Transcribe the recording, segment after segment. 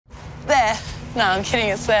there. No, I'm kidding,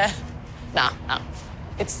 it's there. No,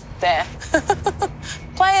 it's there.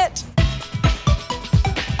 Play it.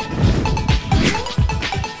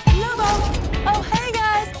 Lobo. Oh, hey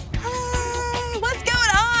guys. Hey, what's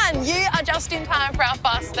going on? You are just in time for our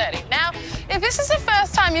Fast 30. Now, if this is the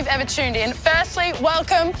first time you've ever tuned in, firstly,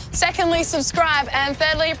 welcome. Secondly, subscribe. And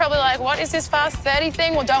thirdly, you're probably like, what is this Fast 30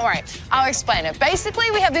 thing? Well, don't worry, I'll explain it.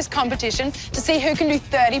 Basically, we have this competition to see who can do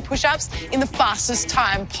 30 push-ups in the fastest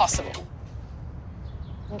time possible.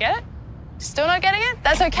 You get it? Still not getting it?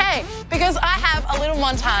 That's okay, because I have a little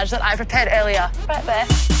montage that I prepared earlier. Right there.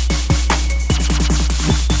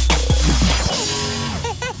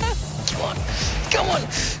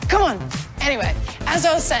 Come on. Anyway, as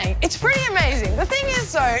I was saying, it's pretty amazing. The thing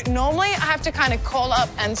is, though, normally I have to kind of call up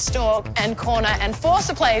and stalk and corner and force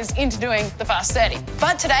the players into doing the Fast 30.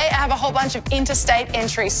 But today I have a whole bunch of interstate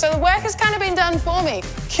entries, so the work has kind of been done for me.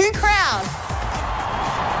 Cue crowd.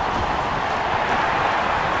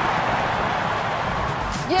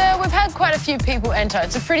 Yeah, we've had quite a few people enter.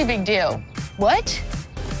 It's a pretty big deal. What?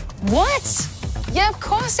 What? Yeah, of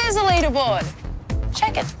course there's a leaderboard.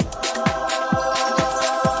 Check it.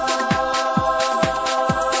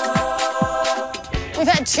 We've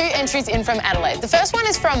had 2 entries in from Adelaide. The first one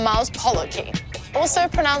is from Myles Poholke, also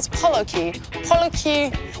pronounced Poholke.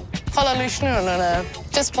 Poholke, no.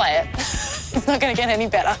 Just play it. It's not going to get any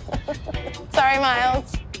better. Sorry,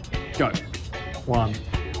 Myles. Go. 1,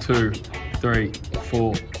 2, 3,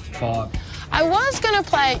 4, 5. I was going to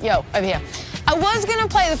play... over here. I was going to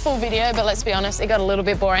play the full video, but let's be honest, it got a little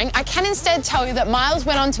bit boring. I can instead tell you that Myles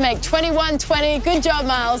went on to make 21-20. Good job,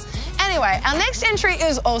 Myles. Anyway, our next entry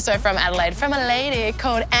is also from Adelaide, from a lady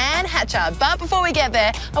called Hatchard. But before we get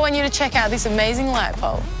there, I want you to check out this amazing light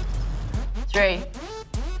pole. 3,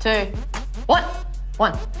 2, 1.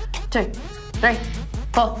 1, 2, 3,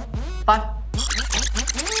 4, 5.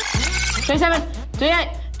 27, 28,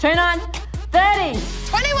 29, 30.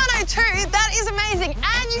 21:02, that is amazing.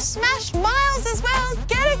 And you smashed Myles as well.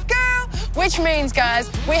 Get it, girl. Which means, guys,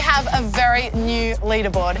 we have a very new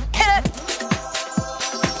leaderboard. Hit it.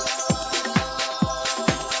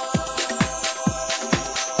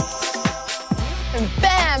 And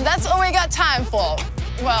bam, that's all we got time for.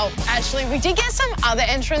 Well, actually, we did get some other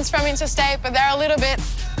entrants from Interstate, but they're a little bit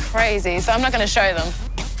crazy, so I'm not going to show them.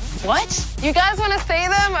 What? You guys want to see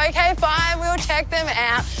them? Okay, fine, we'll check them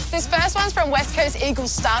out. This first one's from West Coast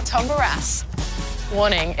Eagles star Tom Barras.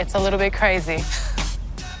 Warning, it's a little bit crazy.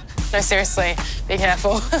 No, seriously, be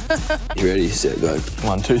careful. You ready, set, go.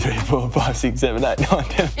 1, 2, 3, 4, 5, 6, 7, 8, 9,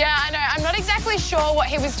 10. Yeah, I know. I'm not exactly sure what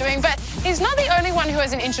he was doing, but he's not the only one who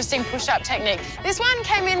has an interesting push-up technique. This one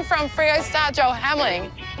came in from Freo star Joel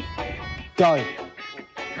Hamling. Go.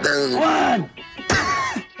 1.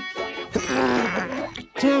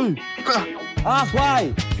 2.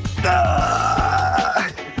 Halfway.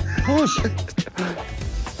 Push.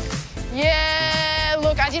 Yeah,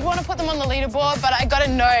 look, I did want to put them on the leaderboard, but I got a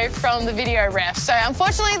no from the video ref. So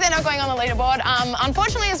unfortunately, they're not going on the leaderboard.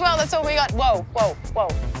 Unfortunately as well, that's all we got. Whoa.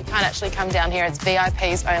 You can't actually come down here. It's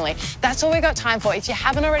VIPs only. That's all we got time for. If you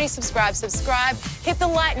haven't already subscribed, subscribe. Hit the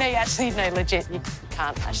like. No, legit. You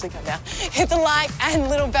can't actually come down. Hit the like and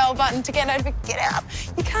little bell button to get notified. Get out.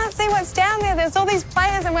 You can't see what's down there. There's all these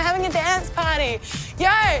players and we're having a dance party. Yo,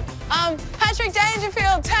 Patrick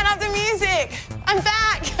Dangerfield, turn up the music. I'm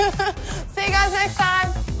back. See you guys next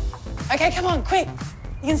time. Okay, come on, quick.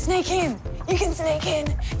 You can sneak in.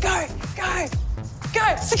 Go.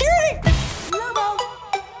 Security.